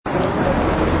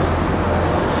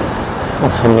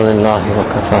الحمد لله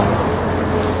وكفى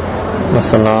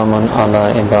وسلام على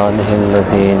عباده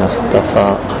الذين اصطفى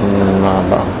أما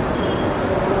بعد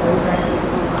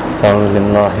أعوذ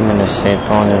بالله من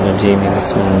الشيطان الرجيم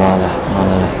بسم الله الرحمن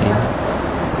الرحيم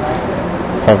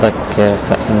فذكر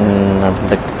فإن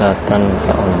الذكرى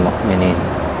تنفع المؤمنين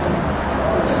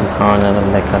سبحان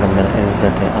ربك رب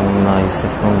العزة عما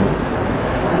يصفون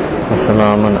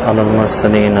وسلام على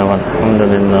المرسلين والحمد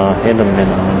لله رب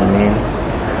العالمين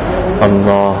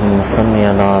اللهم صل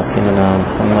على سيدنا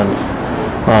محمد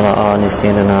وعلى آل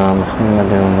سيدنا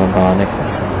محمد وبارك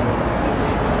وسلم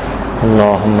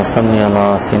اللهم صل على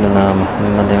سيدنا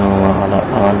محمد وعلى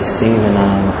آل سيدنا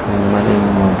محمد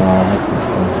وبارك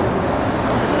وسلم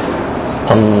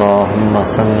اللهم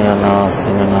صل على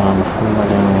سيدنا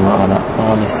محمد وعلى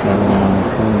آل سيدنا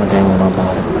محمد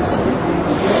وبارك وسلم.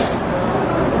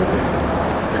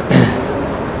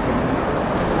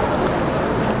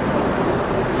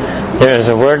 There is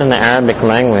a word in the Arabic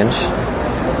language.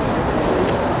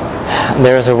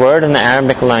 There is a word in the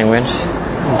Arabic language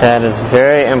that is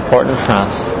very important for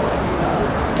us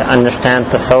to understand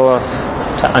tasawwuf,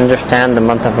 to understand the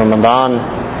month of Ramadan,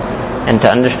 and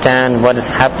to understand what is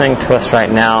happening to us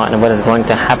right now and what is going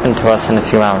to happen to us in a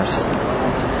few hours.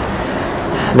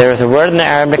 There is a word in the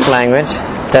Arabic language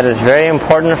that is very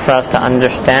important for us to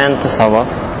understand tasawwuf,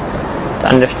 to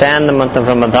understand the month of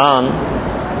Ramadan,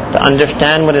 to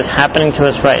understand what is happening to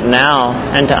us right now,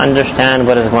 and to understand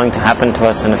what is going to happen to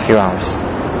us in a few hours.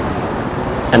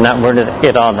 And that word is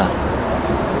irada.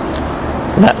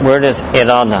 That word is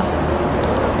irada.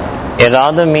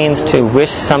 Irada means to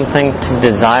wish something, to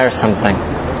desire something,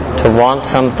 to want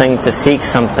something, to seek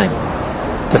something,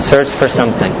 to search for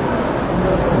something.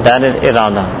 That is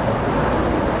irada.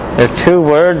 There are two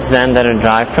words then that are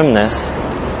derived from this.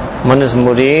 One is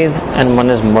murid and one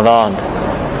is murad.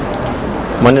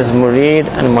 One is murid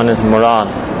and one is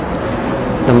murad.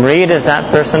 The murid is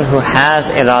that person who has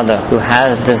irada, who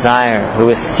has desire, who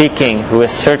is seeking, who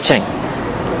is searching.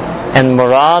 And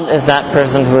murad is that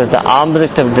person who is the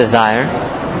object of desire,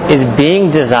 is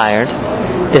being desired,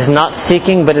 is not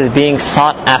seeking but is being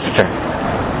sought after.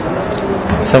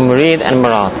 So murid and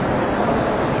murad.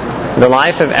 The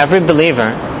life of every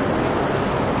believer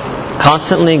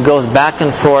constantly goes back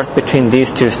and forth between these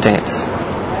two states.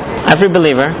 Every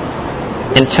believer,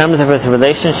 in terms of his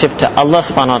relationship to Allah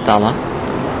subhanahu wa ta'ala,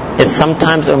 is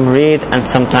sometimes a murid and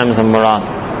sometimes a murad.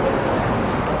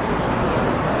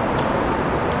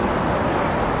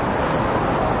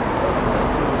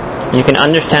 You can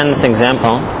understand this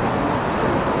example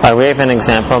by way of an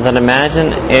example that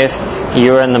imagine if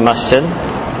you are in the masjid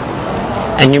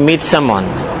and you meet someone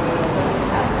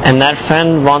and that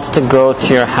friend wants to go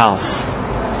to your house.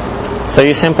 So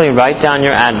you simply write down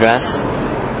your address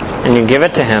and you give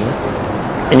it to him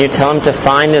and you tell him to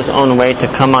find his own way to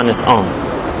come on his own.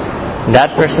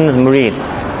 That person is murid.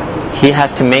 He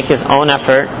has to make his own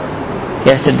effort.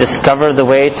 He has to discover the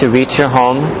way to reach your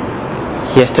home.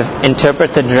 He has to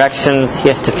interpret the directions. He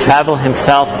has to travel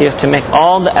himself. He has to make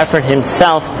all the effort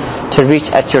himself to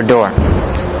reach at your door.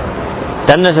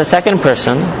 Then there's a second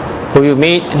person who you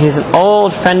meet, and he's an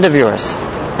old friend of yours,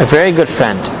 a very good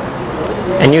friend.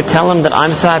 And you tell him that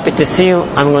I'm so happy to see you,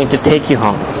 I'm going to take you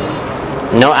home.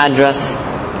 No address,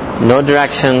 no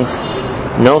directions,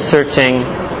 no searching,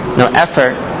 no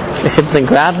effort. We simply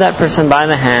grab that person by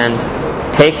the hand,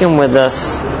 take him with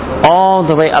us all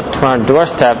the way up to our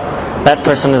doorstep. That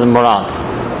person is a murad.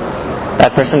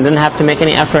 That person didn't have to make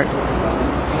any effort.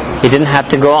 He didn't have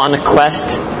to go on a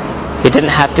quest. He didn't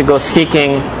have to go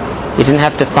seeking. He didn't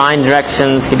have to find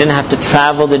directions. He didn't have to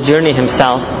travel the journey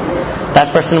himself.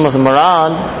 That person was a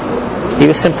murad. He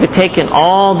was simply taken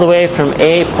all the way from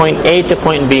point A to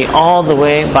point B, all the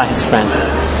way by his friend.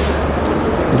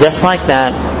 Just like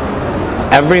that,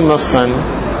 every Muslim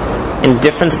in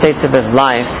different states of his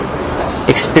life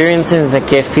experiences the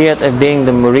kayfiyat of being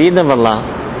the murid of Allah,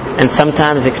 and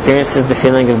sometimes experiences the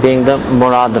feeling of being the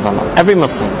murad of Allah. Every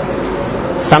Muslim.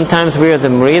 Sometimes we are the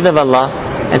murid of Allah,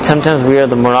 and sometimes we are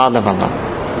the murad of Allah.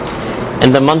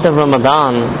 In the month of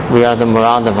Ramadan, we are the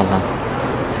murad of Allah.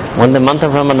 When the month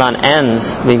of Ramadan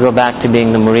ends, we go back to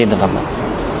being the murid of Allah.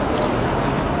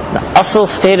 The asl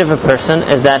state of a person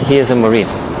is that he is a murid.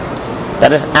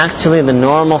 That is actually the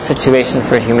normal situation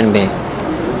for a human being.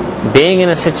 Being in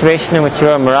a situation in which you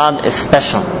are a murad is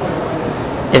special,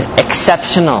 is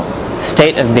exceptional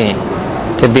state of being,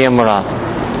 to be a murad.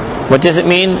 What does it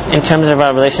mean in terms of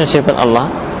our relationship with Allah?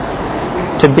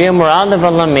 To be a murad of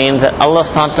Allah means that Allah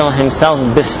subhanahu wa ta'ala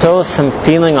himself bestows some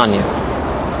feeling on you.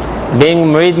 Being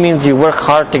murid means you work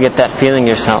hard to get that feeling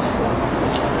yourself.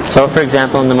 So for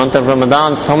example, in the month of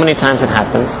Ramadan, so many times it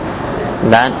happens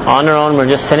that on our own we're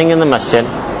just sitting in the masjid,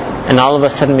 and all of a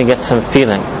sudden we get some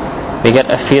feeling. We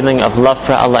get a feeling of love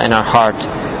for Allah in our heart.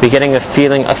 We're getting a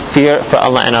feeling of fear for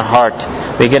Allah in our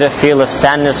heart. We get a feel of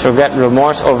sadness, regret,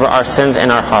 remorse over our sins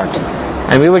in our heart.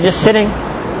 And we were just sitting.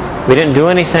 We didn't do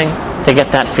anything to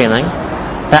get that feeling.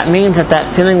 That means that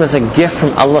that feeling was a gift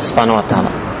from Allah subhanahu wa ta'ala.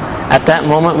 At that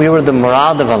moment we were the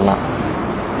murad of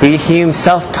Allah. He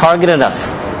Himself targeted us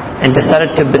and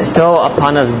decided to bestow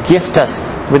upon us, gift us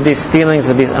with these feelings,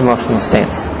 with these emotional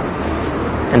states.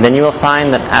 And then you will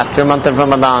find that after a month of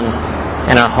Ramadan,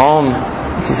 in our home,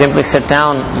 if you simply sit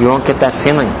down, you won't get that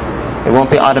feeling. It won't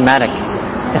be automatic.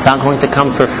 It's not going to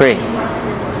come for free.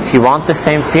 If you want the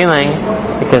same feeling,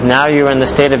 because now you're in the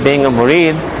state of being a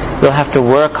murid, you'll have to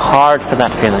work hard for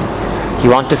that feeling. If you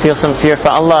want to feel some fear for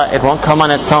Allah, it won't come on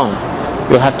its own.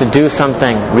 You'll have to do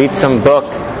something, read some book,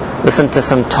 listen to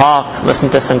some talk,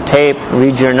 listen to some tape,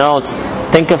 read your notes,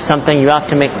 think of something. You have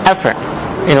to make effort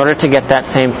in order to get that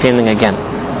same feeling again.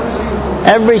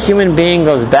 Every human being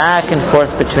goes back and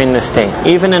forth between this state.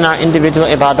 Even in our individual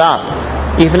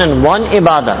ibadat, even in one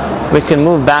ibadah, we can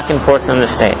move back and forth in this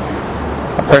state.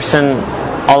 A person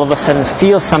all of a sudden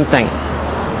feels something.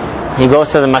 He goes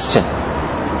to the masjid.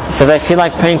 He says, I feel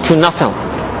like praying 2 nafil.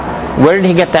 Where did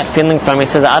he get that feeling from? He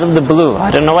says, out of the blue.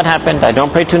 I don't know what happened. I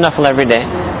don't pray 2 nafil every day.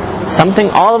 Something,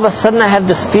 all of a sudden I have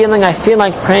this feeling, I feel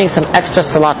like praying some extra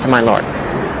salat to my Lord.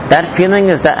 That feeling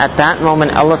is that at that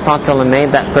moment Allah subhanahu wa ta'ala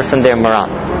made that person their murad.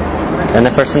 Then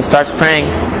the person starts praying.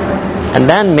 And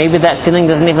then maybe that feeling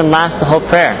doesn't even last the whole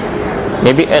prayer.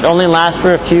 Maybe it only lasts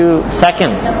for a few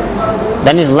seconds.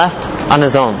 Then he's left on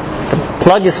his own. The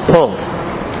plug is pulled.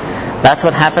 That's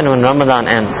what happened when Ramadan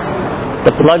ends.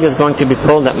 The plug is going to be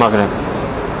pulled at Maghrib.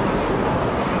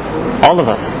 All of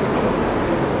us.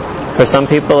 For some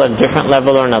people at a different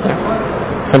level or another.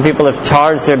 Some people have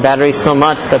charged their battery so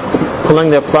much that pulling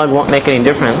their plug won't make any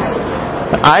difference.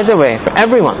 But either way, for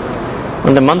everyone,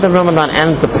 when the month of Ramadan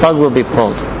ends, the plug will be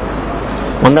pulled.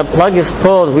 When the plug is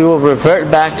pulled, we will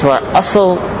revert back to our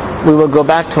asl, we will go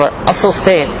back to our asl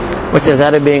state, which is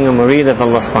that of being a murid of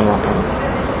Allah subhanahu wa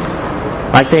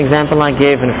ta'ala. Like the example I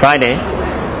gave on Friday,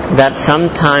 that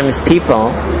sometimes people,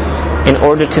 in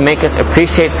order to make us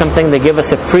appreciate something, they give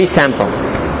us a free sample.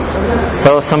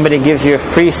 So somebody gives you a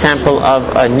free sample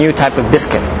of a new type of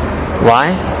biscuit.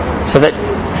 Why? So that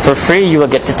for free you will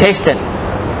get to taste it.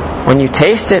 When you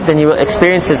taste it, then you will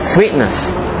experience its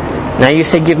sweetness. Now you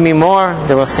say, give me more.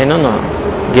 They will say, no,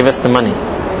 give us the money.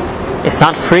 It's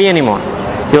not free anymore.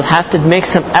 You'll have to make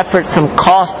some effort, some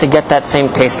cost to get that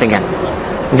same taste again.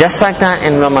 Just like that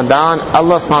in Ramadan,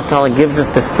 Allah subhanahu wa ta'ala gives us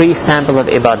the free sample of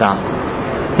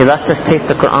ibadat. He lets us taste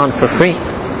the Quran for free.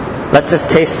 Lets us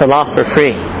taste salah for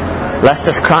free. Lets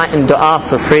us cry in dua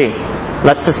for free.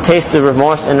 Lets us taste the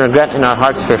remorse and regret in our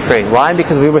hearts for free. Why?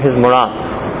 Because we were His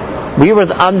murad. We were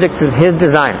the objects of His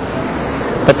desire.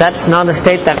 But that's not a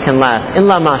state that can last.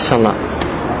 Illa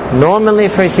mashallah. Normally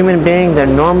for a human being, their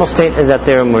normal state is that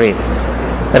they're a murid.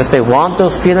 That if they want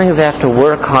those feelings, they have to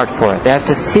work hard for it. They have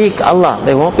to seek Allah.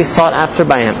 They won't be sought after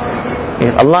by Him.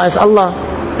 Because Allah is Allah,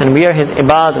 and we are His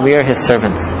ibad, we are His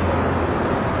servants.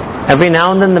 Every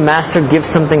now and then the master gives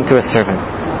something to a servant.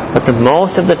 But the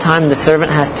most of the time the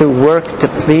servant has to work to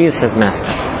please his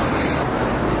master.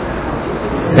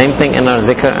 Same thing in our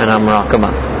zikr and our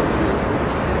muraqabah.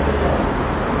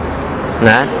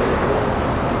 That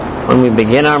when we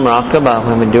begin our muraqabah,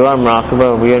 when we do our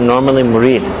muraqabah, we are normally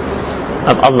murid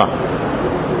of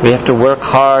Allah. We have to work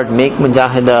hard, make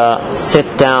mujahida,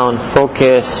 sit down,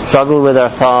 focus, struggle with our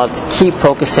thoughts, keep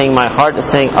focusing. My heart is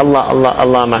saying Allah, Allah,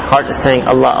 Allah. My heart is saying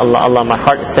Allah, Allah, Allah. My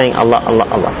heart is saying Allah, Allah,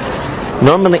 Allah.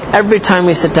 Normally, every time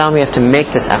we sit down, we have to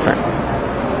make this effort.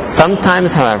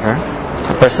 Sometimes, however,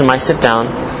 a person might sit down,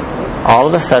 all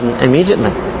of a sudden, immediately,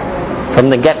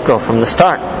 from the get-go, from the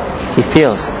start, he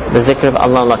feels the zikr of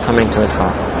Allah, Allah coming to his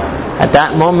heart. At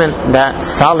that moment, that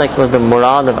salik was the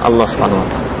murad of Allah subhanahu wa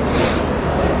ta'ala.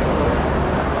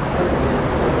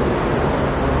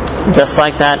 Just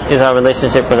like that is our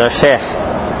relationship with our shaykh.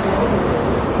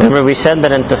 Remember, we said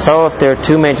that in tasawwuf there are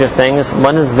 2 major things.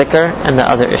 One is zikr and the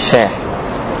other is shaykh.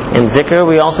 In zikr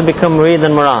we also become murid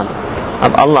and murad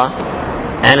of Allah.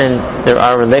 And in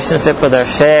our relationship with our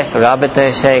shaykh,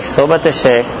 rabita shaykh, sobata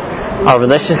shaykh, our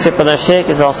relationship with our shaykh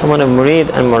is also one of murid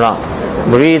and murad.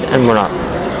 Murid and murad.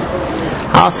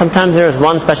 Sometimes there is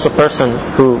one special person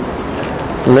who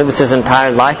lives his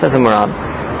entire life as a murad.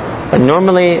 But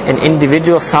normally an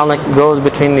individual salik goes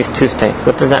between these 2 states.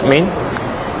 What does that mean?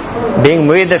 Being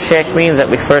murid of shaykh means that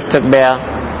we first took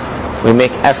bay'ah, we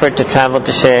make effort to travel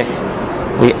to shaykh,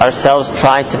 we ourselves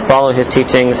try to follow his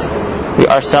teachings, we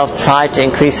ourselves try to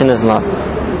increase in his love.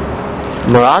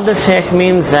 Murad of Shaykh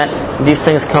means that these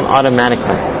things come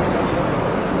automatically.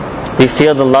 We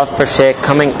feel the love for Shaykh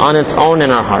coming on its own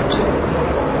in our heart.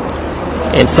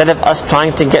 Instead of us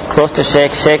trying to get close to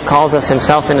Shaykh, Shaykh calls us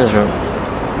himself in his room.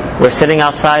 We're sitting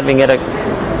outside, we get a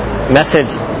message,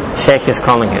 Shaykh is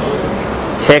calling you.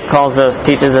 Shaykh calls us,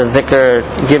 teaches us zikr,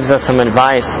 gives us some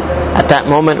advice. At that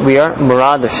moment we are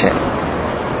murad of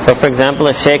Shaykh. So for example,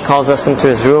 if Shaykh calls us into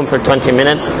his room for 20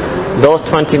 minutes, those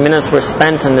 20 minutes were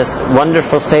spent in this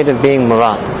wonderful state of being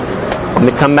murad. When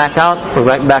we come back out, we're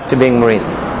right back to being murid.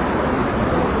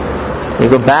 We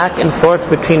go back and forth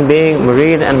between being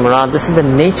murid and murad. This is the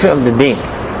nature of the deen.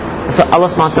 So Allah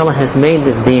subhanahu wa ta'ala has made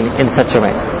this deen in such a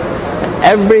way that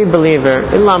every believer,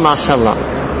 illa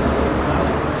mashallah,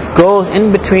 goes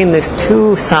in between these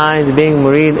two sides, being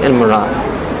murid and murad.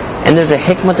 And there's a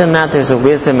hikmah in that, there's a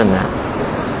wisdom in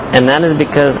that. And that is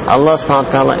because Allah subhanahu wa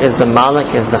ta'ala is the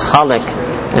Malik, is the Khaliq,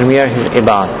 and we are His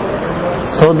Ibad.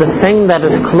 So the thing that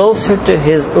is closer to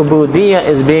His Ubudiyyah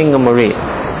is being a murid.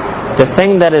 The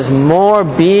thing that is more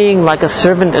being like a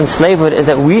servant in slavehood is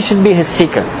that we should be His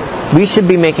seeker. We should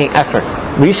be making effort.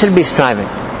 We should be striving.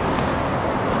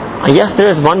 And yes, there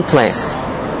is one place.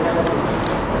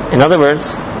 In other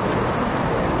words,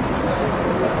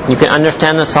 you can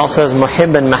understand this also as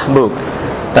muhib and mahbub,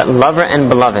 that lover and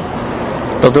beloved.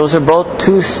 Though those are both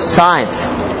two sides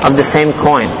of the same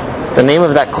coin. The name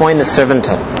of that coin is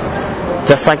servanthood.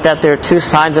 Just like that, there are two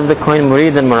sides of the coin,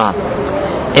 murid and murad.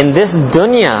 In this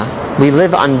dunya, we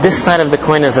live on this side of the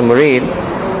coin as a murid.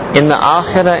 In the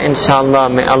akhirah, inshallah,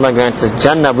 may Allah grant us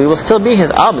Jannah, we will still be His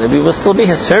abd, we will still be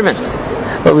His servants,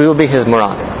 but we will be His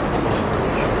murad.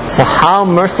 So how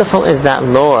merciful is that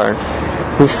Lord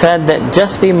who said that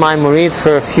just be my murid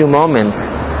for a few moments,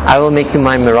 I will make you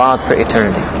my murad for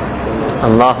eternity.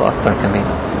 Allahu Akbar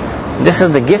Kabir. This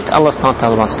is the gift Allah subhanahu wa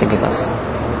ta'ala wants to give us.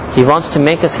 He wants to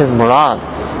make us His murad.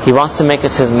 He wants to make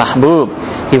us His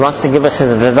mahbub. He wants to give us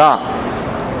His rida.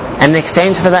 And in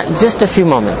exchange for that, just a few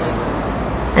moments.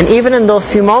 And even in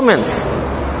those few moments,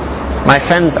 my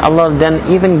friends, Allah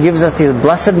then even gives us these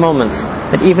blessed moments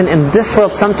that even in this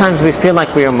world sometimes we feel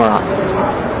like we are murad.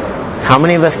 How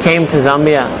many of us came to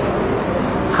Zambia?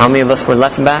 How many of us were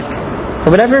left back?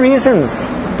 For whatever reasons,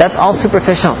 that's all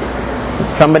superficial.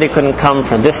 Somebody couldn't come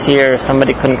for this year,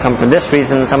 somebody couldn't come for this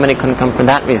reason, somebody couldn't come for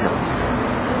that reason.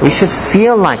 We should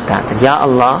feel like that Ya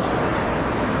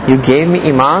Allah, you gave me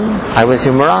Iman, I was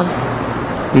your murad.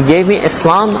 You gave me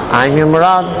Islam, I'm your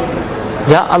murad.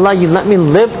 Ya Allah, you let me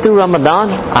live through Ramadan,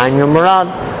 I'm your murad.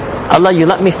 Allah, you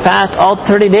let me fast all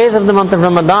 30 days of the month of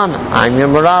Ramadan, I'm your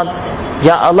murad.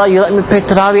 Ya Allah, you let me pray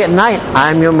Taraweeh at night,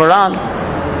 I'm your murad.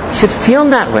 We should feel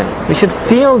that way. We should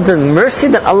feel the mercy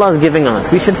that Allah is giving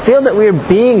us. We should feel that we are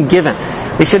being given.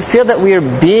 We should feel that we are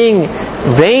being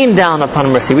rained down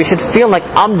upon mercy. We should feel like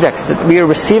objects that we are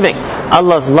receiving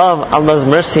Allah's love, Allah's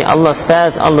mercy, Allah's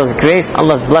faiz, Allah's grace,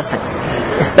 Allah's blessings.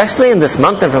 Especially in this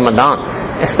month of Ramadan.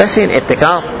 Especially in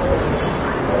i'tikaf.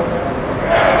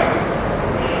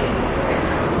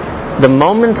 The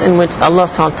moments in which Allah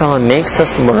subhanahu wa ta'ala makes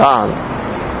us murad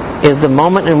is the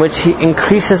moment in which He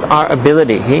increases our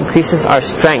ability, He increases our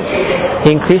strength,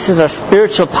 He increases our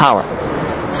spiritual power,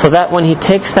 so that when He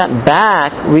takes that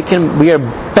back, we are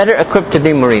better equipped to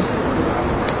be murid.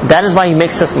 That is why He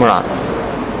makes us murad,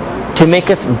 to make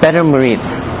us better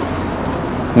murids.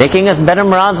 Making us better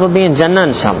murads will be in Jannah,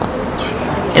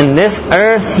 inshallah. In this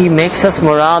earth, He makes us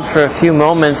murad for a few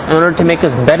moments in order to make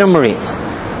us better murids.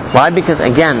 Why? Because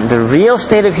again, the real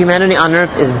state of humanity on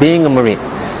earth is being a murid.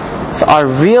 So our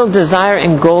real desire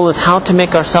and goal is how to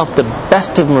make ourselves the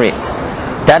best of murids.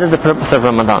 That is the purpose of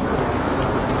Ramadan.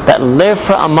 That live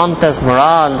for a month as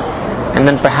murad, and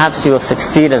then perhaps you will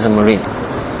succeed as a murid.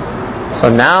 So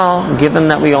now, given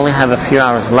that we only have a few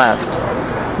hours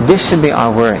left, this should be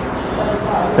our worry.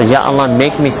 That Ya Allah,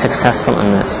 make me successful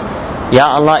in this. Ya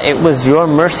Allah, it was your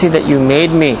mercy that you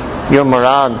made me your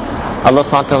murad. Allah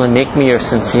subhanahu wa ta'ala, make me your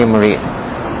sincere murid.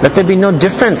 Let there be no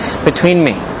difference between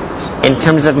me in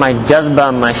terms of my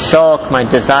jazba, my shauq, my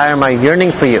desire, my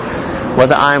yearning for you,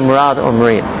 whether I am murad or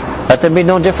murid. Let there be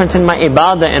no difference in my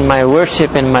ibadah, in my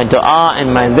worship, in my dua,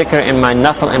 in my dhikr, in my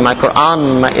nafl, in my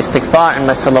Quran, in my istighfar, in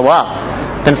my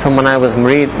salawat, than from when I was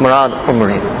murad or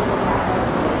murid.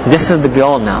 This is the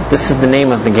goal now. This is the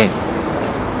name of the game.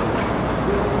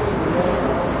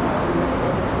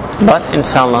 But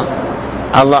inshallah,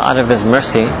 Allah out of His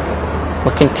mercy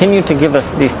will continue to give us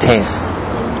these tastes,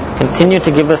 continue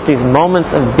to give us these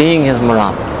moments of being His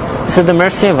murad. This is the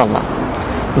mercy of Allah.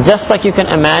 Just like you can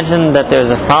imagine that there's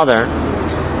a father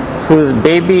whose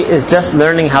baby is just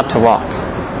learning how to walk,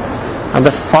 and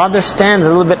the father stands a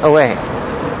little bit away,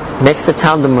 makes the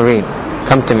child the murid,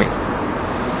 come to me.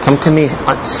 Come to me.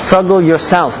 Struggle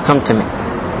yourself. Come to me.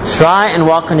 Try and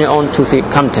walk on your own 2 feet.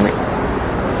 Come to me.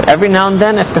 But every now and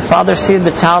then, if the father sees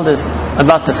the child is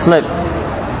about to slip,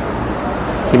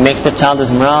 he makes the child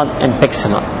his murad and picks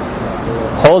him up.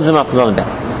 Holds him up a little bit.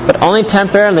 But only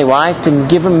temporarily. Why? To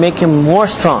make him more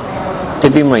strong. To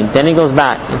be murid. Then he goes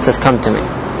back and says, come to me.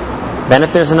 Then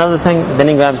if there's another thing, then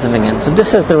he grabs him again. So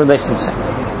this is the relationship.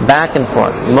 Back and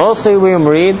forth. Mostly we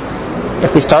murid.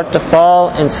 If we start to fall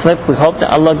and slip, we hope that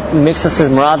Allah makes us his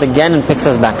murad again and picks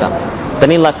us back up. Then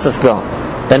he lets us go.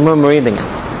 Then we're murid again.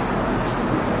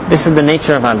 This is the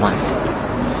nature of our life.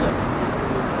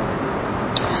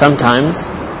 Sometimes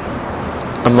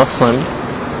a Muslim,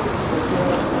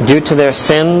 due to their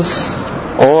sins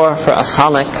or for a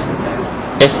salik,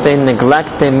 if they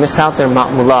neglect, they miss out their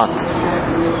ma'mulat,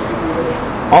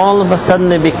 all of a sudden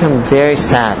they become very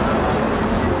sad.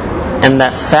 And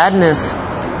that sadness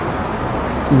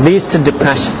leads to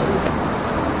depression.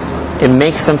 It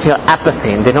makes them feel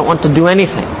apathy and they don't want to do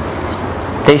anything.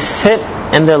 They sit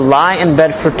and they lie in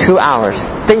bed for 2 hours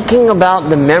thinking about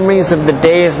the memories of the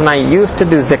days when I used to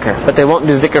do zikr, but they won't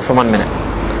do zikr for 1 minute.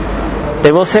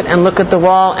 They will sit and look at the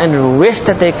wall and wish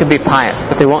that they could be pious,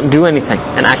 but they won't do anything,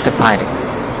 an act of piety.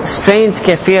 A strange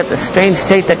kafiyat, a strange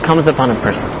state that comes upon a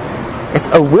person. It's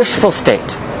a wishful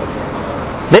state.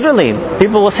 Literally,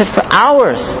 people will sit for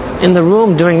hours in the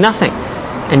room doing nothing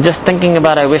and just thinking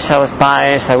about, I wish I was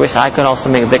pious, I wish I could also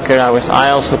make dhikr, I wish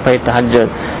I also prayed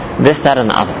tahajjud, this, that and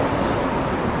the other.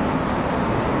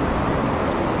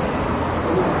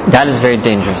 That is very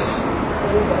dangerous.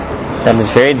 That is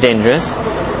very dangerous.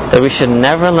 That we should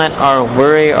never let our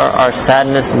worry or our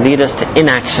sadness lead us to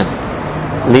inaction,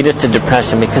 lead us to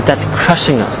depression, because that's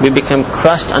crushing us. We become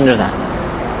crushed under that.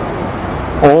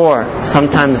 Or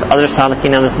sometimes other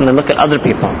salikin, when they look at other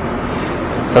people,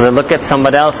 so they look at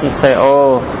somebody else and say,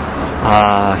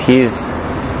 he's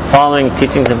following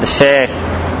teachings of the shaykh,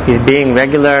 he's being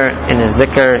regular in his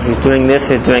dhikr, he's doing this,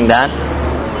 he's doing that,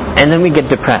 and then we get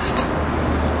depressed.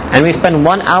 And we spend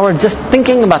 1 hour just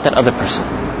thinking about that other person.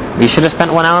 We should have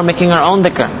spent 1 hour making our own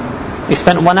dhikr. We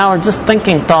spent 1 hour just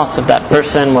thinking thoughts of that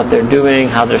person, what they're doing,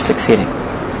 how they're succeeding.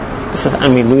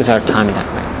 And we lose our time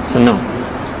that way. So no.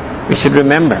 We should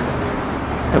remember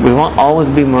that we won't always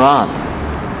be murad.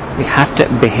 We have to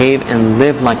behave and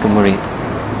live like a murid.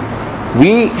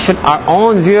 Our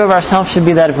own view of ourselves should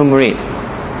be that of a murid.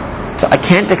 So I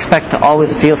can't expect to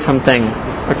always feel something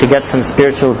or to get some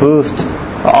spiritual boost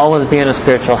or always be on a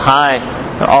spiritual high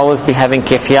or always be having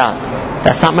kayfiyat.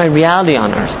 That's not my reality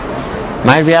on earth.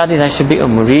 My reality is I should be a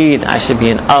murid, I should be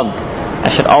an abd, I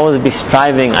should always be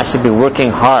striving, I should be working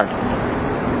hard.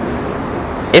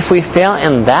 If we fail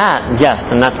in that, yes,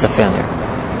 then that's a failure.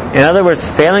 In other words,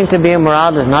 failing to be a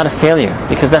murad is not a failure,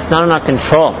 because that's not in our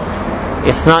control.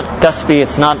 It's not kasbi,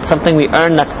 it's not something we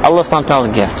earn, that's Allah subhanahu wa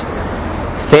ta'ala's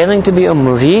gift. Failing to be a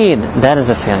murid, that is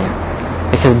a failure.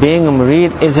 Because being a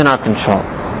murid is in our control,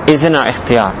 is in our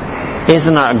ikhtiyar, is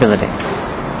in our ability.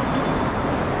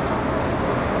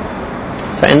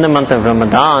 So in the month of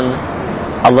Ramadan,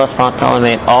 Allah subhanahu wa ta'ala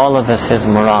made all of us his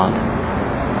murad.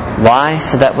 Why?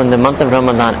 So that when the month of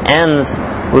Ramadan ends,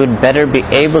 we would better be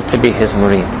able to be his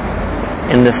murid.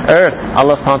 In this earth,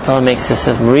 Allah subhanahu wa ta'ala makes us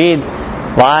his murid.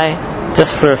 Why?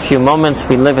 Just for a few moments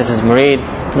we live as his murid,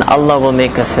 and Allah will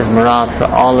make us his murad for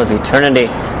all of eternity.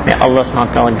 May Allah subhanahu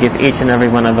wa ta'ala give each and every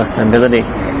one of us the ability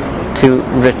to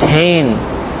retain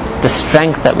the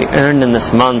strength that we earned in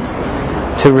this month,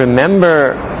 to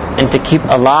remember and to keep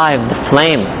alive the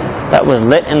flame that was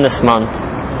lit in this month,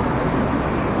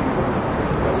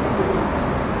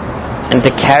 and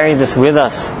to carry this with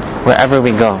us wherever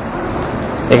we go.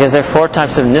 Because there are 4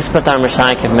 types of nisbat our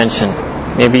Mashaykh have mentioned.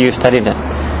 Maybe you studied it.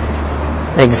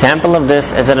 An example of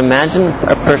this is that imagine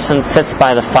a person sits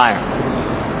by the fire.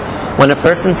 When a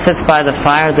person sits by the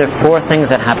fire, there are 4 things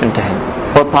that happen to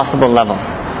him. 4 possible levels.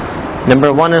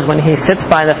 Number 1 is when he sits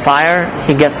by the fire,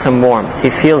 he gets some warmth. He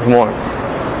feels warm.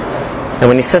 And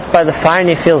when he sits by the fire and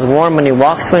he feels warm, when he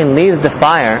walks away and leaves the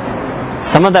fire,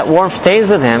 some of that warmth stays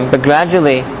with him, but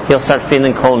gradually he'll start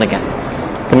feeling cold again.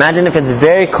 Imagine if it's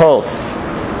very cold.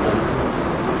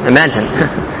 Imagine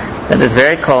that it's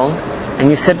very cold and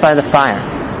you sit by the fire.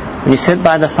 When you sit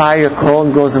by the fire, your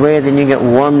cold goes away, then you get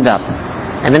warmed up.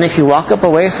 And then if you walk up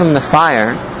away from the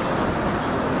fire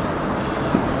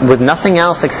with nothing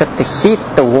else except the heat,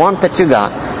 the warmth that you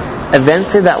got,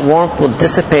 eventually that warmth will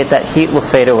dissipate, that heat will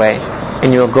fade away,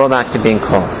 and you will go back to being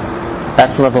cold.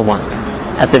 That's level 1.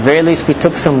 At the very least, we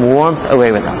took some warmth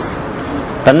away with us.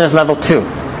 Then there's level 2.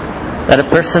 That a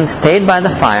person stayed by the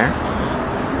fire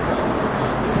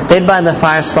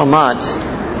so much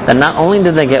that not only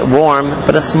did they get warm,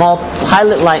 but a small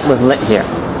pilot light was lit here.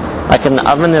 Like in the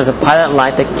oven, there's a pilot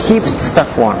light that keeps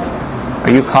stuff warm. Or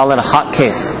you call it a hot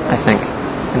case, I think,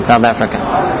 in South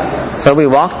Africa. So we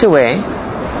walked away.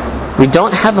 We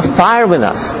don't have a fire with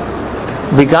us.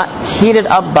 We got heated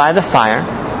up by the fire,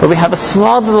 but we have a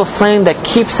small little flame that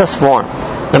keeps us warm,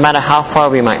 no matter how far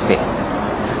we might be.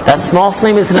 That small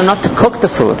flame isn't enough to cook the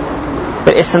food,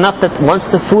 but it's enough that once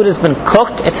the food has been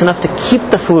cooked, it's enough to keep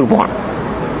the food warm.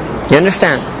 You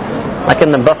understand? Like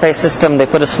in the buffet system, they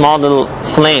put a small little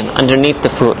flame underneath the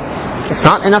food. It's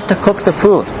not enough to cook the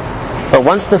food, but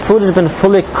once the food has been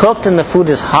fully cooked and the food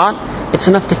is hot, it's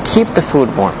enough to keep the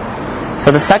food warm.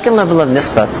 So the second level of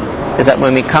nisbat is that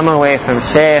when we come away from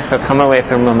shaykh, or come away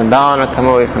from Ramadan, or come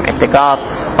away from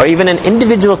i'tikaf, or even an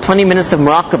individual 20 minutes of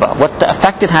muraqabah, what the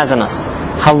effect it has on us.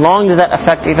 How long does that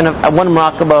affect, even if one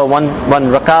muraqabah,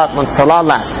 one rakat, one salah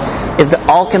last, is that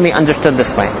all can be understood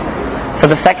this way. So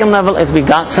the second level is we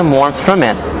got some warmth from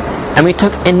it, and we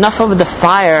took enough of the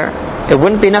fire. It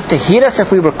wouldn't be enough to heat us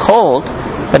if we were cold,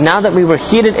 but now that we were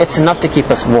heated, it's enough to keep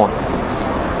us warm.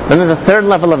 Then there's a third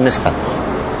level of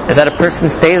nisbat, is that a person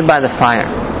stays by the fire,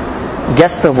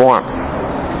 gets the warmth,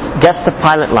 gets the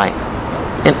pilot light,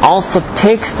 and also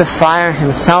takes the fire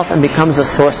himself and becomes a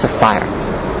source of fire.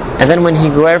 And then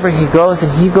wherever he goes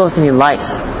and he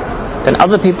lights, then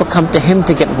other people come to him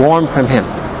to get warm from him.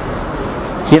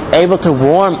 He is able to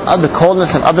warm the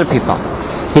coldness of other people.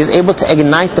 He is able to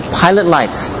ignite the pilot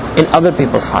lights in other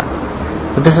people's heart.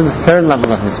 But this is the third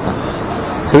level of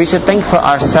nisbah. So we should think for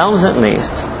ourselves at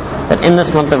least, that in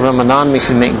this month of Ramadan we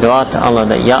should make dua to Allah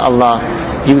that, Ya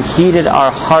Allah, you heated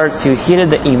our hearts, you heated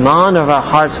the iman of our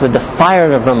hearts with the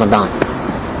fire of Ramadan,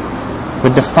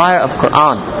 with the fire of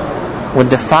Quran, with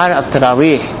the fire of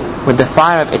Taraweeh, with the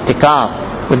fire of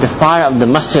i'tikaf, with the fire of the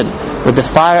masjid, with the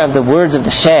fire of the words of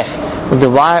the shaykh, with the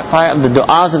fire of the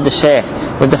du'as of the shaykh,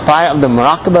 with the fire of the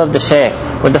muraqabah of the shaykh,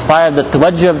 with the fire of the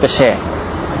tawajjuh of the shaykh.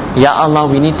 Ya Allah,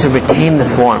 we need to retain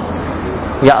this warmth.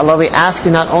 Ya Allah, we ask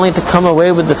you not only to come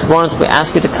away with this warmth, we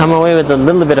ask you to come away with a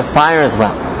little bit of fire as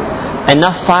well.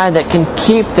 Enough fire that can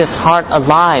keep this heart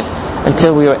alive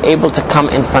until we are able to come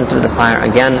in front of the fire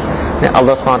again. May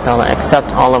Allah subhanahu wa ta'ala accept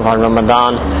all of our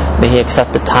Ramadan. May He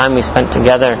accept the time we spent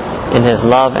together in His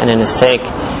love and in His sake.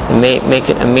 And may make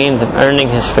it a means of earning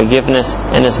His forgiveness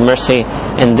and His mercy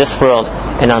in this world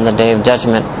and on the Day of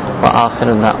Judgment. Wa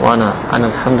akhiru da'wana an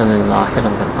alhamdulillahi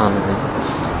rabbil alamin.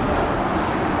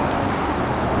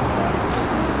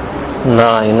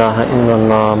 La ilaha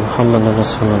illallah Muhammadur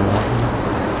Rasulullah.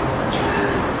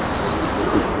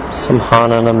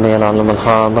 Subhana Rabbiyal A'la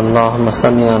wal-Hab. Allahumma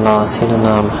salli ala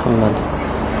Sayyidina Muhammad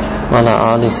wa ala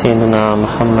ali Sayyidina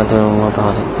Muhammad wa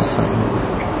barik wa sallim.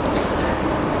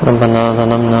 ربنا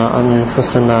ظلمنا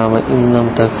أنفسنا وإن لم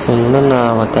تغفر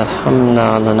لنا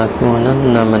وترحمنا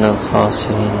لنكونن من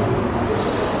الخاسرين.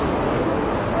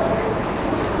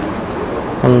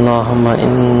 اللهم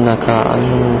إنك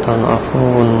أنت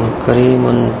العفو الكريم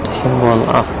تحب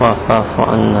العفو فاعف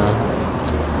عنا.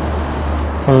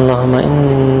 اللهم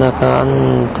إنك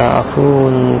أنت عفو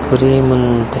كريم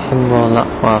تحب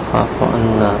العفو فاعف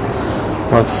عنا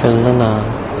واغفر لنا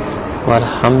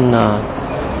وارحمنا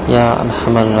يا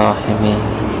أرحم الراحمين.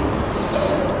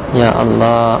 يا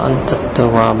الله أنت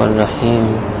التواب الرحيم.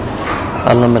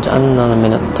 اللهم اجعلنا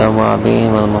من التوابين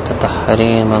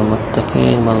والمتطهرين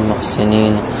والمتقين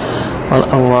والمحسنين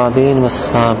والأوابين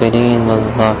والصابرين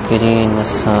والذاكرين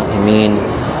والصائمين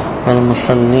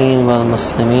والمصلين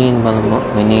والمسلمين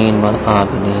والمؤمنين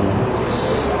والعابدين.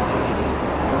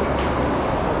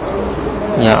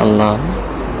 Ya Allah,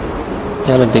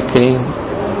 Ya Rabbi Kareem,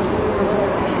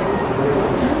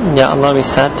 Ya Allah, we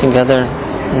sat together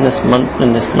in this month,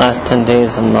 in this last 10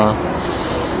 days, Allah.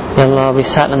 Ya Allah, we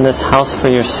sat in this house for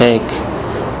your sake.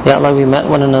 Ya Allah, we met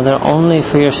one another only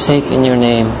for your sake in your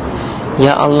name.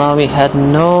 Ya Allah, we had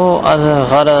no other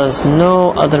gharaz,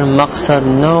 no other maqsad,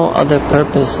 no other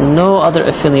purpose, no other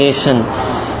affiliation.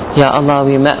 Ya Allah,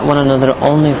 we met one another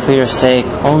only for your sake,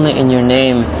 only in your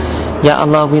name. Ya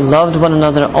Allah, we loved one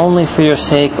another only for your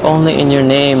sake, only in your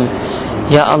name.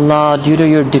 Ya Allah, due to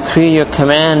your decree, your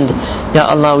command, Ya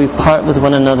Allah, we part with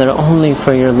one another only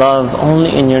for your love,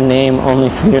 only in your name, only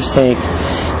for your sake.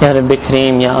 Ya Rabbi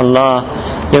Kareem, Ya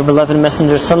Allah, your beloved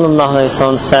Messenger Sallallahu Alaihi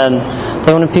Wasallam said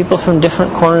that when people from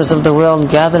different corners of the world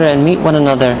gather and meet one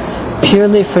another,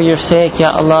 purely for your sake,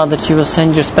 Ya Allah, that you will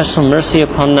send your special mercy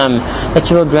upon them, that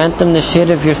you will grant them the shade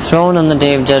of your throne on the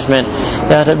Day of Judgment.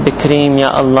 Ya Rabbi Kareem,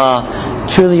 Ya Allah,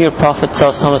 truly your Prophet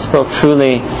ﷺ spoke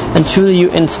truly, and truly you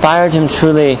inspired him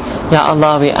truly. Ya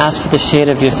Allah, we ask for the shade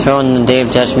of your throne on the day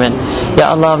of judgment. Ya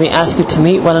Allah, we ask you to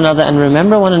meet one another and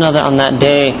remember one another on that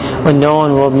day when no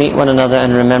one will meet one another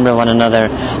and remember one another.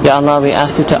 Ya Allah, we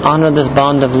ask you to honor this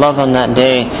bond of love on that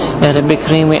day. Ya Rabbi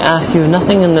Kareem, we ask you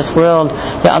nothing in this world.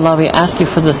 Ya Allah, we ask you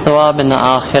for the thawab in the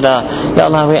akhirah. Ya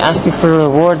Allah, we ask you for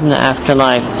reward in the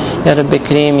afterlife. Ya Rabbi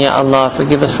Kareem, Ya Allah,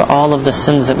 forgive us for all of the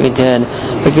sins that we did.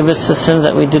 Forgive us the sins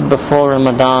that we did before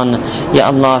Ramadan. Ya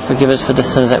Allah, forgive us for the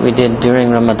sins that we did during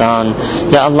Ramadan.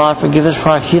 Ya Allah, forgive us for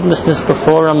our heedlessness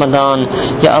before Ramadan.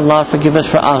 Ya Allah, forgive us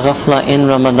for our ghafla in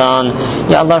Ramadan.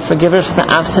 Ya Allah, forgive us for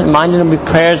the absent-minded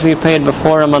prayers we prayed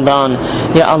before Ramadan.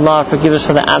 Ya Allah, forgive us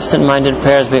for the absent-minded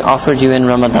prayers we offered you in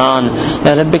Ramadan.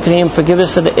 Ya Rabbi Kareem, forgive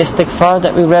us for the istighfar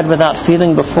that we read without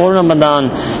feeling before Ramadan.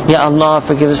 Ya Allah,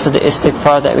 forgive us for the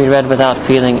istighfar that we read without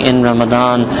feeling in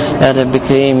Ramadan. Ya Rabbi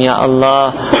Kareem, Ya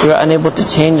Allah, we are unable to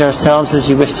change ourselves as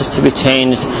you wished us to be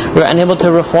changed. We are unable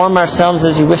to reform ourselves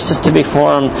as you wished us to be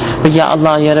formed. But Ya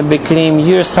Allah, Ya Rabbi Kareem,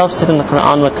 you yourself said in the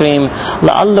Quran al-Kareem,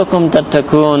 لَعَلَّكُمْ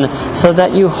تَتَّقُونَ, so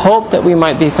that you hope that we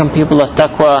might become people of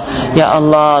taqwa. Ya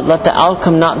Allah, let the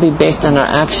outcome not be based on our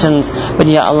actions, but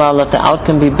Ya Allah, let the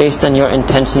outcome be based on your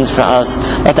intentions for us.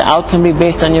 Let the outcome be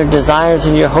based on your desires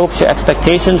and your hopes, your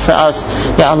expectations for us.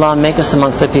 Ya Allah, make us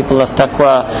amongst the people of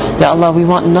taqwa. Ya Allah, we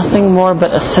want nothing more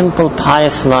but a simple,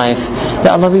 pious life.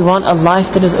 Ya Allah, we want a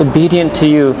life that is obedient to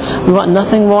you. We want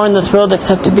nothing more in this world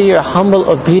except to be your humble,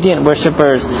 obedient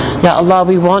worshippers. Ya Allah,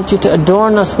 we want you to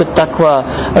adorn us with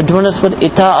taqwa, adorn us with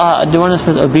ita'ah, adorn us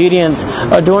with obedience,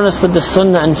 adorn us with the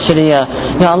sunnah and sharia.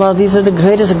 Ya Allah, these are the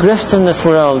greatest gifts in this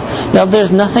world. Ya Allah,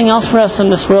 there's nothing else for us in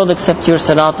this world except your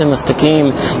sirat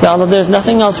al-mustaqim. Ya Allah, there's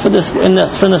nothing else for this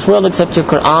world except your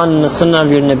Quran and the sunnah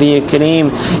of your Nabi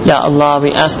Kareem. Ya Allah,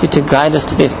 we ask you to guide us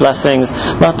to these blessings,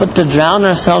 not but to drown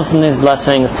ourselves in these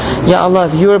blessings. Ya Allah,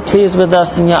 if you are pleased with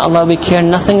us, then Ya Allah, we care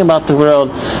nothing about the world.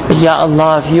 But Ya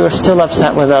Allah, if you are still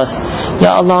upset with us,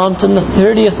 Ya Allah, until the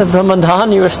 30th of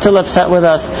Ramadan you are still upset with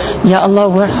us. Ya Allah,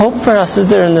 what hope for us is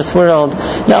there in this world?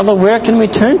 Ya Allah, where can we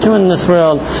turn to in this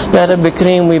world? Ya Rabbi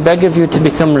Kareem, we beg of you to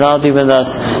become radi with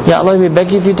us. Ya Allah, we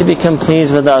beg of you to become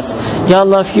pleased with us. Ya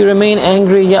Allah, if you remain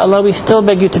angry, Ya Allah, we still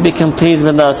beg you to become pleased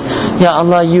with us. Ya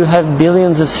Allah, you have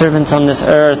billions of servants on this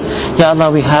earth. Ya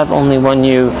Allah, we have only one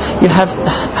you. You have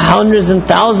hundreds and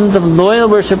thousands of loyal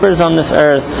worshippers on this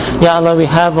earth. Ya Allah, we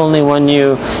have only one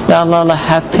you. Ya Allah,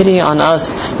 have pity on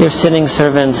us, your sinning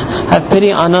servants. Have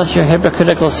pity on us, your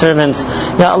hypocritical servants.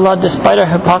 Ya Allah, despite our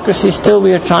hypocrisy, still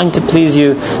we are trying to please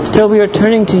you. Still we are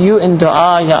turning to you in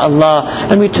dua, Ya Allah.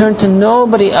 And we turn to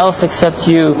nobody else except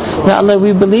you. Ya Allah,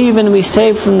 we believe and we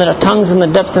say from the tongues in the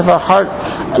depth of our heart,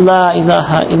 La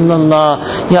ilaha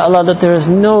illallah. Ya Allah, that there is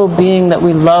no being that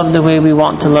we love the way we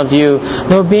want to love you.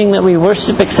 No being that we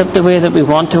worship except the way that we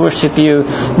want to worship you.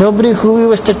 Nobody who we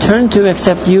wish to turn to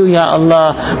except you, Ya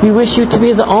Allah. We wish you to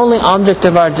be the only object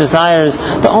of our desires,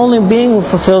 the only being who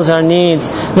fulfills our needs.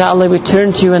 Ya Allah, we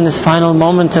turn to you in this final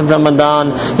moment of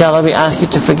Ramadan. Ya Allah, we ask you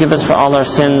to forgive us for all our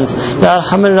sins. Ya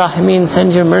Arhamar Rahimeen,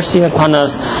 send your mercy upon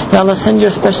us. Ya Allah, send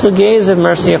your special gaze of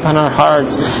mercy upon our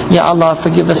hearts. Ya Allah,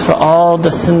 forgive us for all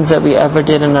the sins that we ever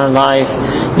did in our life.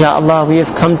 Ya Allah, we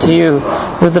have come to you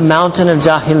with the mountain of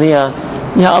Jahiliyyah.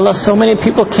 Ya Allah, so many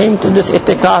people came to this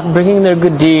itikaf bringing their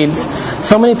good deeds.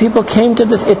 So many people came to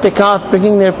this itikaf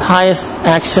bringing their pious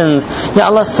actions. Ya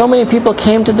Allah, so many people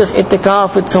came to this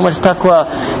itikaf with so much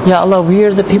taqwa. Ya Allah, we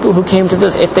are the people who came to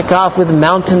this itikaf with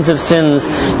mountains of sins.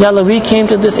 Ya Allah, we came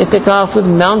to this itikaf with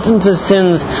mountains of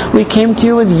sins. We came to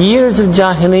you with years of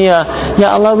jahiliyyah.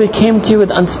 Ya Allah, we came to you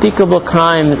with unspeakable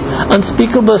crimes,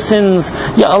 unspeakable sins.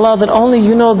 Ya Allah, that only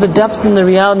you know the depth and the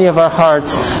reality of our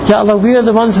hearts. Ya Allah, we are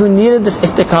the ones who needed this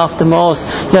itikaf the most.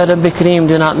 Ya Rabbi Kareem,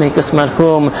 do not make us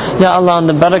marhum. Ya Allah, on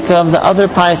the barakah of the other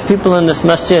pious people in this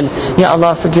masjid, Ya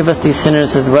Allah, forgive us these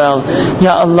sinners as well.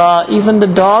 Ya Allah, even the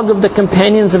dog of the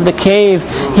companions of the cave,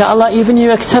 Ya Allah, even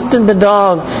you accepted the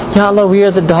dog. Ya Allah, we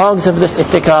are the dogs of this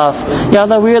itikaf. Ya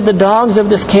Allah, we are the dogs of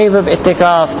this cave of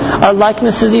itikaf. Our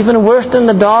likeness is even worse than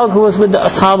the dog who was with the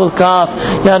Ashab al-Kaf.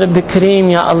 Ya Rabbi Kareem,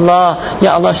 Ya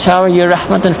Allah, shower your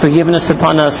rahmat and forgiveness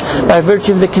upon us by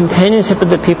virtue of the companionship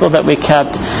of the people that we kept.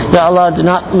 Ya Allah, do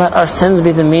not let our sins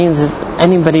be the means of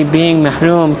anybody being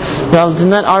mahroom. Ya Allah, do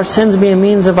not our sins be a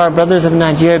means of our brothers of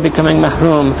Nigeria becoming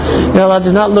mahroom. Ya Allah,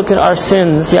 do not look at our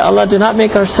sins. Ya Allah, do not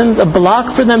make our sins a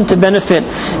block for them to benefit.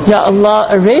 Ya Allah,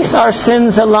 erase erase our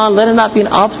sins, Allah. Let it not be an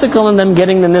obstacle in them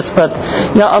getting the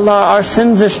nisbat. Ya Allah, our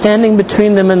sins are standing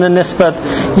between them and the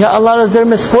nisbat. Ya Allah, is their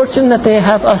misfortune that they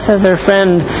have us as their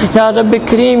friend. Ya Rabbi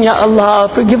Kareem, Ya Allah,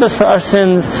 forgive us for our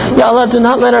sins. Ya Allah, do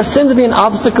not let our sins be an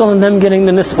obstacle in them getting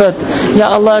the nisbat. Ya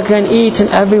Allah, grant each and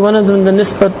every one of them the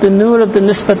nisbat, the nur of the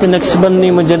nisbat, the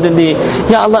Naqshbandi Mujaddidi.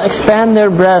 Ya Allah, expand their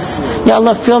breasts. Ya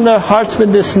Allah, fill their hearts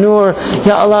with this nur.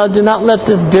 Ya Allah, do not let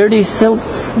this dirty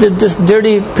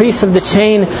piece of the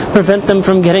chain prevent them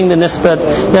from getting the nisbat.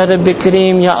 Ya Rabbi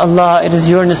Kareem, Ya Allah, it is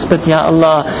your nisbat, Ya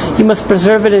Allah. You must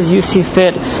preserve it as you see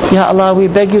fit. Ya Allah, we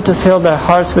beg you to fill their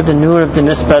hearts with the nur of the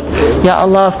nisbat. Ya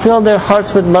Allah, fill their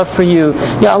hearts with love for you.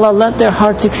 Ya Allah, let their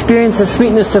hearts experience the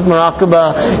sweetness of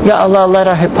muraqabah. Ya Allah, let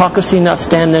our hypocrisy not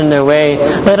stand in their way.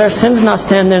 Let our sins not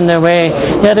stand in their way.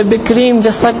 Ya Rabbi Kareem,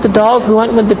 just like the dog who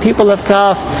went with the people of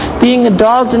Kaf, being a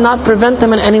dog did not prevent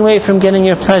them in any way from getting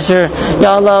your pleasure.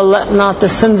 Ya Allah, let not the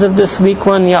sins of this weak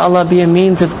one, Ya Allah, be a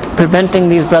means of preventing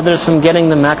these brothers from getting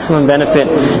the maximum benefit.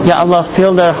 Ya Allah,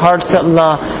 fill their hearts,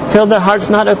 Allah. Fill their hearts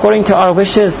not according to our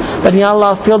wishes, but Ya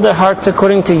Allah, fill their hearts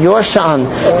according to your sha'an.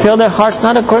 Fill their hearts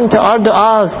not according to our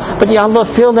du'as, but Ya Allah,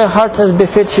 fill their hearts as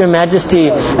befits your majesty,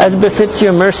 as befits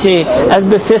your mercy, as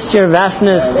befits your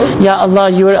vastness. Ya Allah,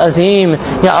 you are Azim.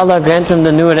 Ya Allah, grant them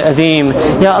the nur Azim.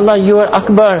 Ya Allah, you are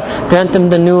Akbar. Grant them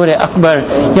the nur Akbar.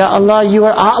 Ya Allah, you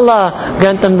are A'la.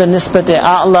 Grant them the nisbat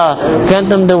A'la. Grant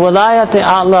them the walayat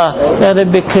A'la. Ya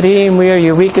Rabbi Kareem, we are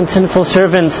your weak and sinful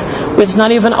servants. It's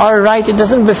not even our right. It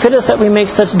doesn't befit us that we make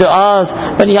such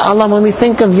du'as. But Ya Allah, when we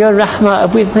think of your rahmah,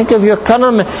 if we think of your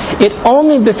karam, it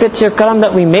only befits your karam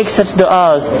that we make such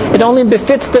du'as. It only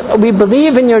befits that we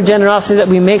believe in your generosity that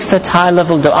we make such high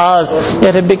level du'as.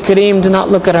 Ya Rabbi Kareem, do not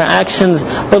look at our actions,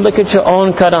 but look at your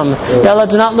own karam. Ya Allah,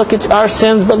 do not look at our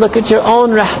sins, but look at your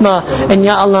own rahmah. And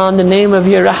Ya Allah, in the name of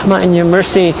your rahmah and your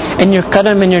mercy and your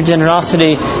karam and your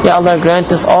generosity, Ya Allah,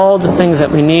 grant us all the things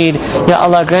that we need. Ya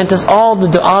Allah, grant us all the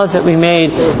du'as that we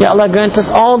made. Ya Allah, grant us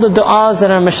all the du'as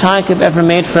that our mashaykh have ever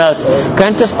made for us.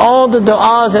 Grant us all the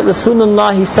du'as that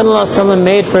Rasulullah sallallahu alaihi wasallam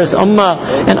made for his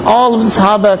ummah, and all of the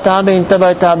sahaba, tabi'in,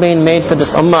 tabi'in made for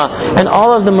this ummah, and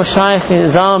all of the mashaykh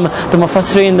izam, the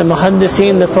mufassirin, the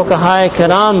muhaddiseen, the fuqaha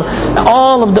kiram,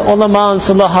 all of the ulama and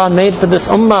sulaha made for this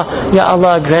ummah. Ya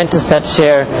Allah, grant us that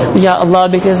share. Ya Allah,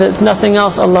 because if nothing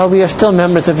else, Allah, we are still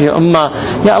members of your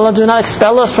ummah. Ya Allah, do not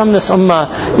expel us from this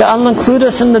ummah. Ya Allah, include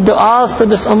us in the du'as for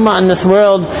this ummah in this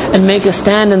world, and make us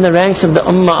stand in the ranks of the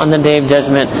ummah on the day of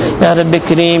judgment. Ya Rabbi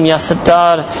Kareem, Ya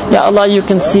Sattar, Ya Allah, you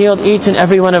concealed each and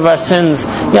every one of our sins.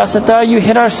 Ya Sattar, you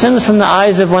hid our sins from the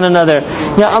eyes of one another.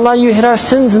 Ya Allah, you hid our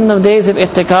sins in the days of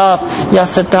itikaf. Ya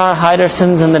Sattar, hide our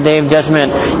sins in the day of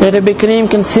judgment. Ya Rabbi Kareem,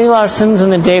 conceal our sins in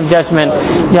the day of judgment.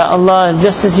 Ya Allah,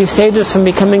 just as you saved us from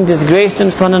becoming disgraced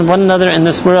in front of one another in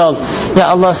this world, Ya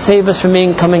Allah, save us from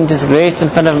becoming disgraced in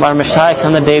front of our mashaykh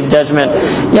on the day of judgment.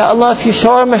 Ya Allah, if you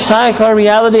show our mashaykh our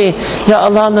reality, Ya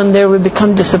Allah, then they will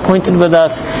become disappointed with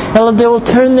us. Ya Allah, they will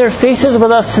turn their faces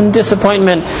with us in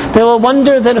disappointment. They will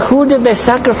wonder that who did they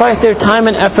sacrifice their time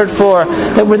and effort for?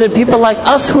 That were there people like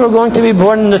us who are going to be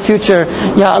born in the future?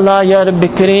 Ya Allah, Ya Rabbi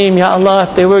Kareem, Ya Allah,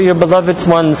 if they were your beloved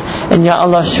ones, and Ya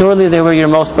Allah, surely they were your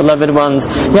most beloved ones.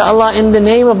 Ya Allah, in the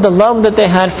name of the love that they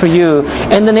had for you,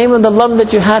 in the name of the love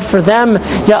that you had for them,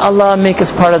 Ya Allah, make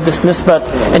us part of this nisbat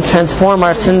and transform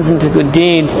our sins into good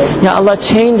deeds. Ya Allah,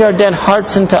 change our dead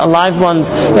hearts into alive ones.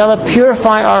 Ya Allah,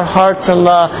 purify our hearts,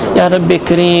 Allah. Ya Rabbi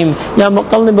Kareem, Ya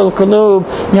Muqallib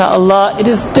al-Qulub, Ya Allah, it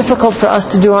is difficult for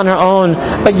us to do on our own,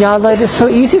 but Ya Allah, it is so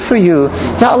easy for you.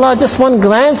 Ya Allah, just one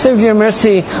glance of your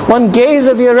mercy, one gaze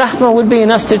of your rahmah would be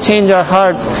enough to change our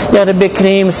hearts. Ya Rabbi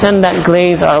Kareem, send that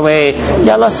glaze our way.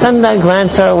 Ya Allah, send that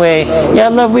glance our way. Ya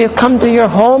Allah, we have come to your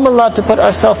home, Allah, to put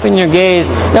ourselves in your gaze.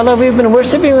 Ya Allah, we have been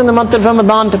worshipping in the month of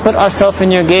Ramadan to put ourselves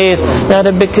in your gaze. Ya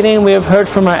Rabbi Kareem, we have heard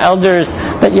from our elders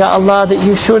that Ya Allah, that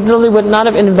you surely would not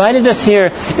have invited us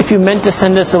here if you meant to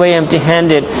send us away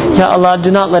empty-handed. Ya Allah,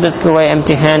 do not let us go away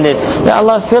empty-handed. Ya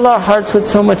Allah, fill our hearts with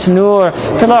so much nur.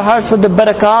 Fill our hearts with the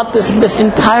barakat this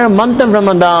entire month of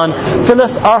Ramadan. Fill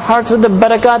our hearts with the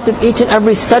barakat of each and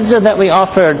every sajda that we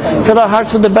offered. Fill our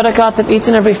hearts with the barakat of each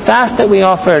and every fast that we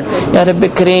offered. Ya Rabbi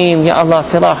Kareem, Ya Allah,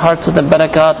 fill our hearts with the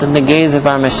barakat and the gaze of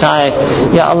our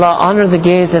mashayikh. Ya Allah, honor the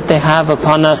gaze that they have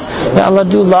upon us. Ya Allah,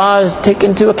 do laws, take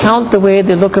into account the way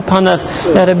they look upon us.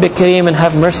 Ya Rabbi Kareem, and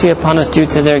have mercy upon us due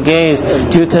to their gaze,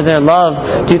 due to their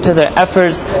love, due to their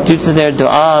efforts, due to their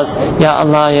du'as. Ya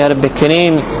Allah, Ya Rabbi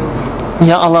Kareem,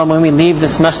 Ya Allah, when we leave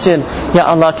this masjid, Ya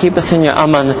Allah, keep us in your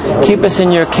aman, keep us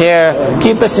in your care,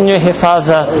 keep us in your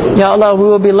hifaza. Ya Allah, we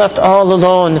will be left all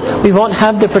alone. We won't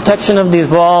have the protection of these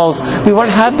walls. We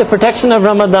won't have the protection of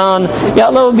Ramadan. Ya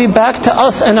Allah, we'll be back to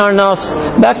us and our nafs,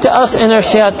 back to us and our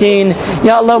shayateen.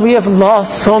 Ya Allah, we have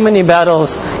lost so many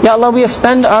battles. Ya Allah, we have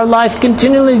spent our life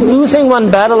continually losing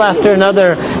one battle after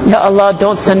another. Ya Allah,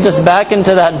 don't send us back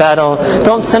into that battle.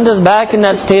 Don't send us back in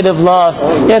that state of loss.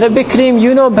 Ya Rabbi Kareem,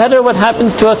 you know better what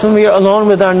happens to us when we are alone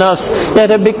with our nafs. Ya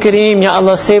Rabbi Kareem, Ya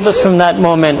Allah, save us from that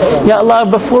moment. Ya Allah,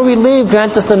 before we leave,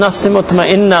 grant us the nafs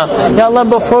mutma'inna. Ya Allah,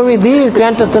 before we leave,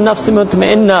 grant us the nafs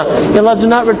mutma'inna. Ya Allah, do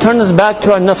not return us back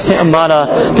to our nafs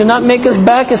amara. Do not make us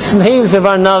back as slaves of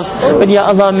our nafs, but Ya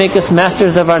Allah, make us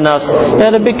masters of our nafs. Ya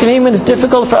Rabbi Kareem, it is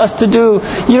difficult for us to do.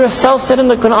 You yourself said in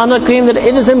the Quran al-Kareem that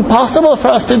it is impossible for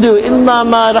us to do. Illa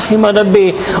ma rahima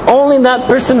Rabbi. Only that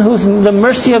person whose the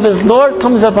mercy of his Lord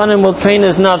comes upon him will train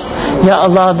his nafs. Ya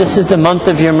Allah, this is the month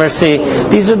of your mercy.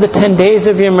 These are the 10 days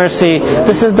of your mercy.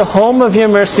 This is the home of your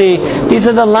mercy. These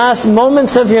are the last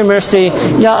moments of your mercy.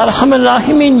 Ya Arhamar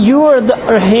Rahimin, you are the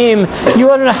Rahim. You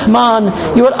are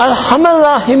Rahman. You are Arhamar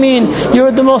Rahimin. You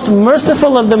are the most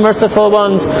merciful of the merciful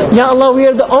ones. Ya Allah, we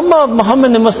are the Ummah of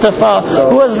Muhammad Mustafa,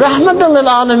 who was Rahmatan lil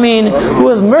Alameen, who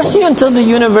was mercy unto the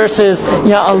universes.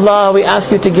 Ya Allah, we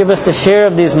ask you to give us the share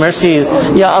of these mercies.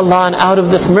 Ya Allah, and out of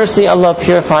this mercy, Allah,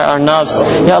 purify our nafs.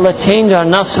 Ya Allah, change our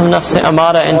nafs from nafs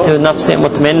amara into nafs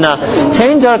mutmainna.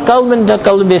 Change our qalb into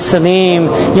qalb salim.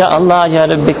 Ya Allah, Ya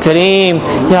Rabbi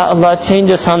Kareem. Ya Allah,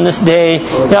 change us on this day.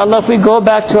 Ya Allah, if we go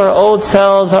back to our old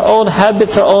selves, our old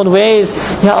habits, our old ways,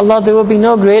 Ya Allah, there will be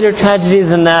no greater tragedy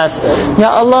than that. Ya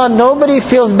Allah, nobody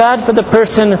feels bad for the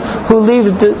person who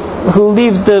leaves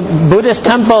the Buddhist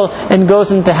temple and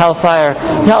goes into hellfire.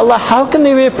 Ya Allah, how can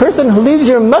there be a person who leaves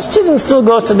your masjid and still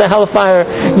goes to the hellfire?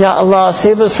 Ya Allah,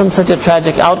 save us from such a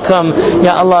tragic outcome.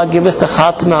 Ya Allah, give us the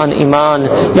khatma on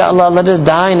iman. Ya Allah, let us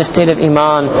die in a state of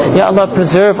iman. Ya Allah,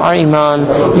 preserve our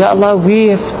iman. Ya Allah, we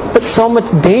have put so much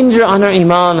danger on our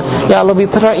iman. Ya Allah, we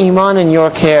put our iman in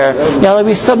your care. Ya Allah,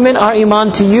 we submit our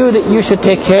iman to you that you should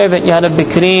take care of it. Ya Rabbi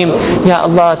Kareem. Ya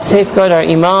Allah, safeguard our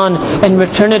iman and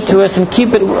return it to us and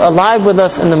keep it alive with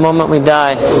us in the moment we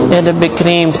die. Ya Rabbi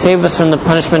Kareem, save us from the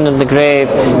punishment of the grave.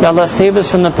 Ya Allah, save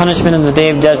us from the punishment of the day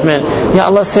of judgment. Ya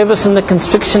Allah, save us from the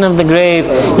constriction of the grave.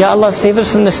 Ya Allah, save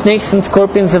us from the snakes and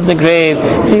scorpions of the grave.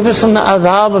 Save us from the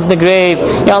adhab of the grave.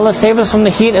 Ya Allah, save us from the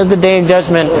heat of the day of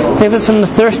judgment. Save us from the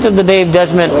thirst of the day of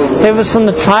judgment. Save us from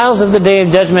the trials of the day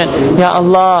of judgment. Ya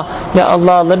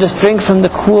Allah, let us drink from the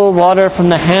cool water from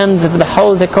the hands of the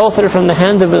Hawd al-Kawthar, from the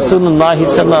hands of Rasulullah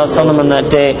sallallahu alaihi wasallam on that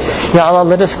day. Ya Allah,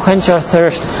 let us quench our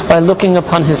thirst by looking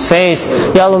upon His face.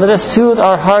 Ya Allah, let us soothe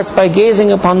our hearts by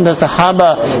gazing upon the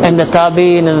Sahaba and the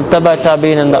Tabi'in and the Taba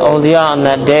Tabi'in and the Awliya on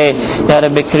that day. Ya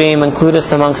Rabbi Kareem, include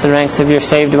us amongst the ranks of your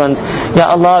saved ones.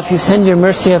 Ya Allah, if you send your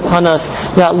mercy upon us,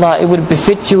 Ya Allah, it would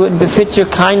befit you, it would befit your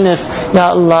kindness. Ya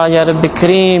Allah, Ya Rabbi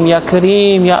Kareem, Ya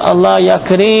Kareem, Ya Allah, Ya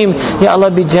Kareem. Ya Allah,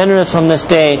 be generous on this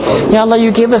day. Ya Allah,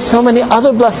 you gave us so many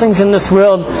other blessings in this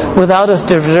world without us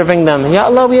deserving them. Ya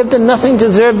Allah, we have done nothing to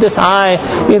deserve this eye.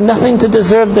 We have nothing to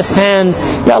deserve this hand.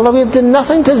 Ya Allah, we have done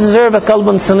nothing to deserve a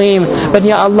qalbun salim. But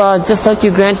Ya Allah, just like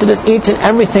you granted us each and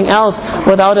everything else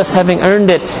without us having earned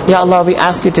it, Ya Allah, we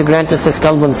ask you to grant us this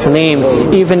qalbun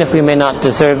salim, even if we may not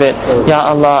deserve it. Ya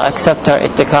Allah, accept our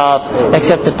ittikaf,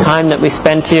 accept the time that we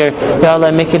spent here. Ya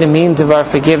Allah, make it a means of our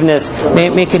forgiveness.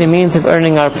 Make it a means of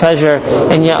earning our pleasure.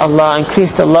 And Ya Allah,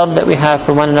 increase the love that we have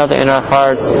for one another in our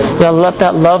hearts. Ya Allah, let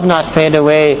that love not fade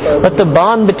away. Let the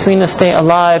bond between us stay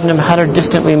alive, no matter how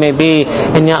distant we may be.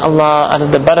 And Ya Allah, out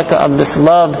of the barakah of this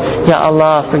love, Ya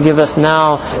Allah, forgive us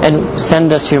now and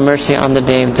send us your mercy on the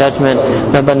day of judgment.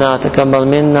 Rabbana taqabbal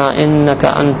minna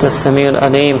innaka antas samiul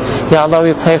alim. Ya Allah,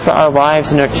 we pray for our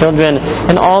wives and our children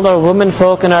and all our women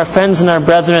folk and our friends and our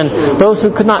brethren, those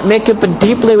who could not make it but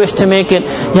deeply wish to make it.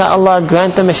 Ya Allah,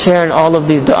 grant them a share in all of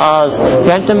these du'as.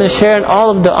 Grant them a share in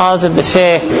all of the du'as of the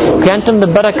Shaykh. Grant them the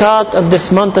barakat of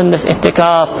this month and this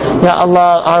ihtikaf. Ya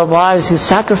Allah, our wives who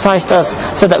sacrificed us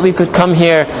so that we could come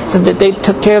here, so that they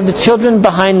took care of the children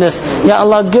behind us. Ya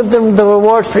Allah, give them the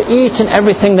reward for each and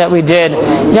everything that we did.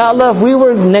 Ya Allah, if we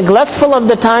were neglectful of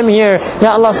the time here,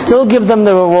 Ya Allah, still give them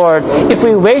the reward. If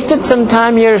we wasted some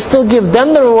time here, still give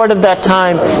them the reward of that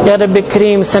time. Ya Rabbi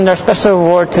Kareem, send our special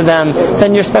reward to them. them.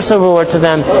 Send your special reward to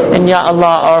them. And Ya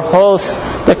Allah, our hosts,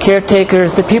 the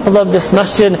caretakers, the people of this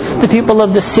masjid, the people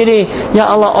of the city, Ya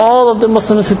Allah, all of the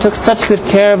Muslims who took such good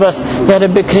care of us, Ya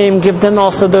Rabbi Kareem, give them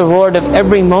also the reward of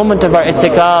every moment of our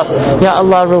itikaf. Ya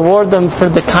Allah, reward them for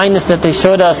the kindness that they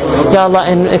showed us. Ya Allah,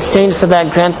 in exchange for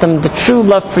that, grant them the true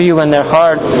love for you in their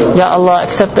heart. Ya Allah,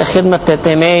 accept the khidmat that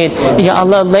they made. Ya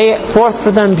Allah, lay forth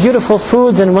for them beautiful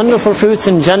foods and wonderful fruits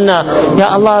in Jannah. Ya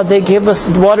Allah, they gave us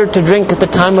water to drink at the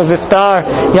time of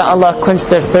iftar. Ya Allah, quench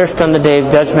their thirst on the day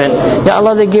of judgment. Ya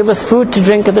Allah, they gave us food to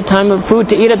drink at the time of food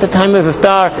to eat at the time of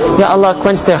iftar. Ya Allah,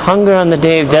 quench their hunger on the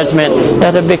day of judgment. Ya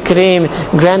Rabbi Kareem,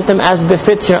 grant them as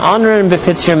befits your honor and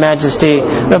befits your majesty.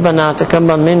 Rabbana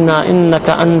taqabbal minna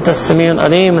innaka antas samiul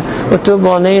alim wa tub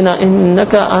alayna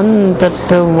innaka antat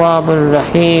tawwabur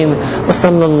rahim. Wa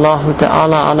sallallahu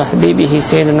ta'ala ala habibihi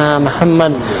sayyidina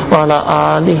Muhammad wa ala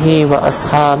alihi wa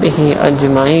ashabihi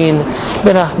ajma'in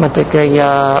bi rahmatika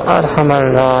ya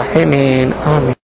arhamar rahimin. Amin.